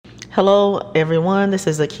Hello, everyone. This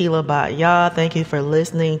is Akila Bat-Yah. Thank you for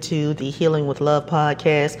listening to the Healing with Love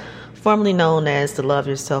podcast, formerly known as the Love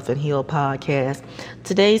Yourself and Heal podcast.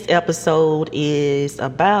 Today's episode is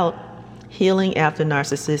about healing after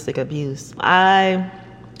narcissistic abuse. I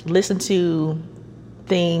listen to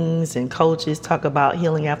things and coaches talk about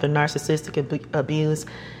healing after narcissistic abuse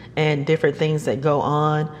and different things that go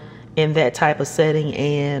on in that type of setting.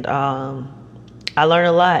 And I learned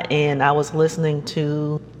a lot. And I was listening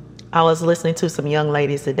to some young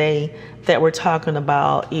ladies today that were talking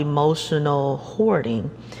about emotional hoarding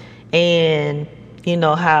and,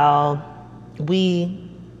 how we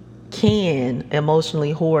can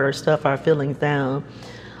emotionally hoard or stuff our feelings down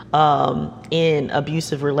in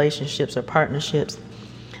abusive relationships or partnerships.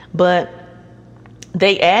 But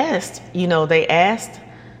they asked,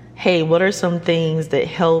 hey, what are some things that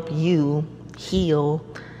help you heal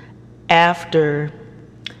after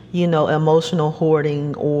emotional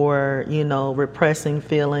hoarding or, repressing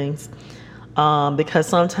feelings, because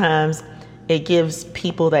sometimes it gives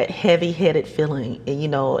people that heavy-headed feeling,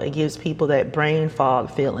 it gives people that brain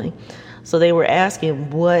fog feeling. So they were asking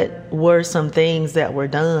what were some things that were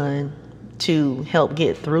done to help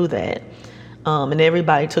get through that. And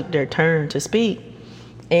everybody took their turn to speak.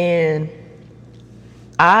 And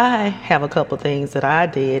I have a couple things that I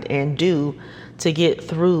did and do to get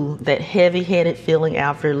through that heavy-headed feeling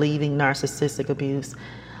after leaving narcissistic abuse,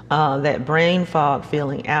 that brain fog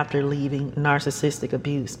feeling after leaving narcissistic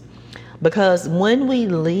abuse. Because when we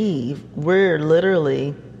leave,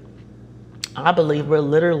 I believe we're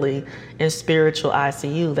literally in spiritual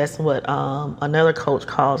ICU. That's what another coach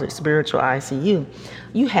calls it, spiritual ICU.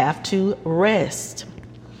 You have to rest.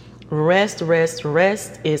 Rest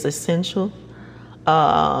is essential.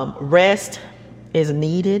 Rest is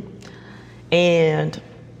needed. And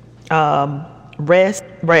rest,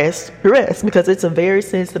 because it's a very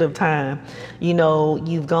sensitive time.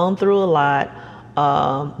 You've gone through a lot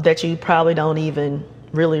that you probably don't even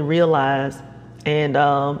really realize, and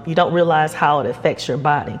you don't realize how it affects your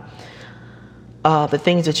body, the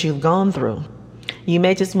things that you've gone through. You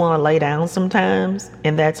may just want to lay down sometimes,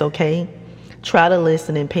 and that's okay. Try to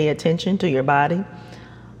listen and pay attention to your body.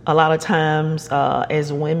 A lot of times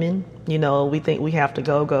as women, we think we have to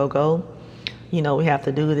go. We have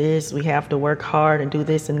to do this, we have to work hard and do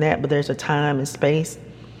this and that, but there's a time and space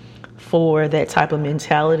for that type of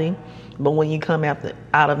mentality. But when you come out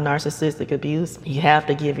of narcissistic abuse, you have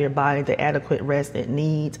to give your body the adequate rest it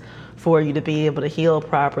needs for you to be able to heal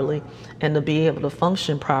properly and to be able to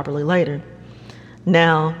function properly later.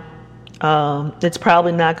 Now, it's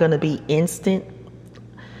probably not going to be instant.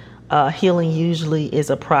 Healing usually is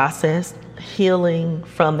a process. Healing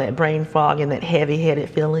from that brain fog and that heavy-headed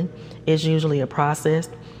feeling is usually a process.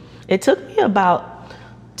 It took me about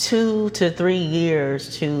 2 to 3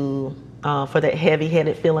 years for that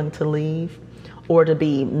heavy-headed feeling to leave or to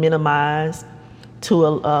be minimized to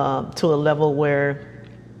a level where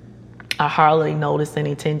I hardly notice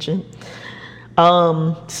any tension.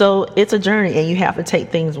 So it's a journey, and you have to take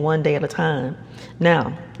things one day at a time.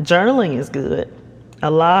 Now, journaling is good. A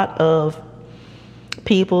lot of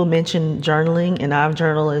people mention journaling, and I've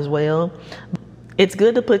journaled as well. It's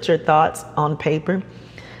good to put your thoughts on paper.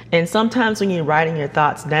 And sometimes when you're writing your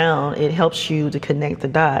thoughts down, it helps you to connect the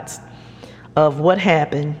dots of what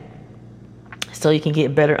happened so you can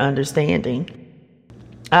get better understanding.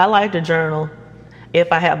 I like to journal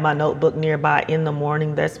if I have my notebook nearby in the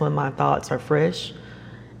morning. That's when my thoughts are fresh.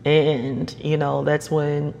 And, that's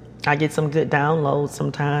when I get some good downloads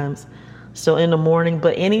sometimes. So in the morning,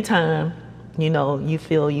 but anytime, you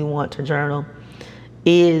feel you want to journal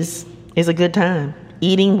is a good time.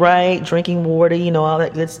 Eating right, drinking water, all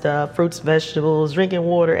that good stuff, fruits, vegetables, drinking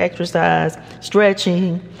water, exercise,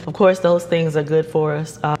 stretching. Of course, those things are good for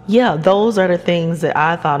us. Those are the things that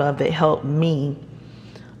I thought of that helped me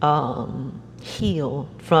heal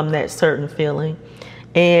from that certain feeling.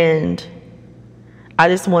 And I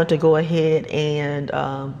just want to go ahead and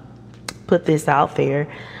put this out there.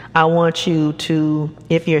 I want you to,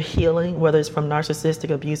 if you're healing, whether it's from narcissistic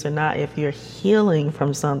abuse or not, if you're healing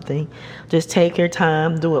from something, just take your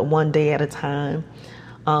time, do it one day at a time.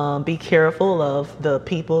 Be careful of the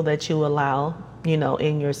people that you allow,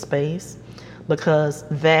 in your space, because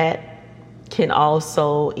that can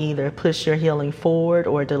also either push your healing forward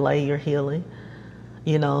or delay your healing,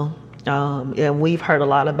 and we've heard a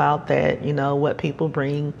lot about that, what people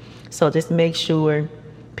bring. So just make sure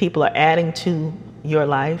people are adding to your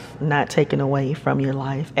life, not taking away from your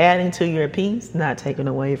life. Adding to your peace, not taking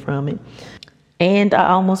away from it. And I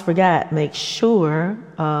almost forgot, make sure,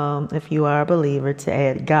 if you are a believer, to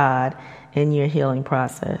add God in your healing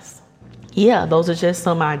process. Yeah, those are just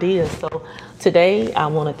some ideas. So today I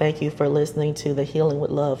want to thank you for listening to the Healing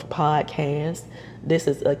with Love podcast. This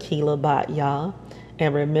is Akila Batya.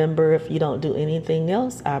 And remember, if you don't do anything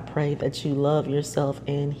else, I pray that you love yourself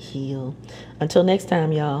and heal. Until next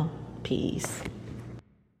time, y'all, peace.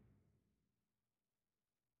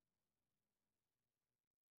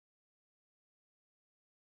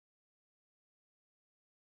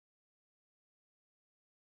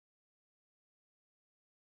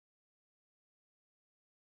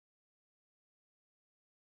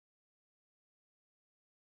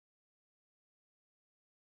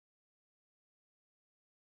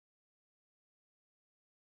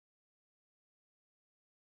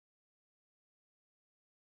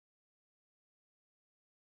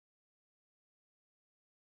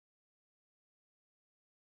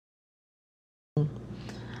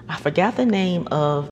 I forgot the name of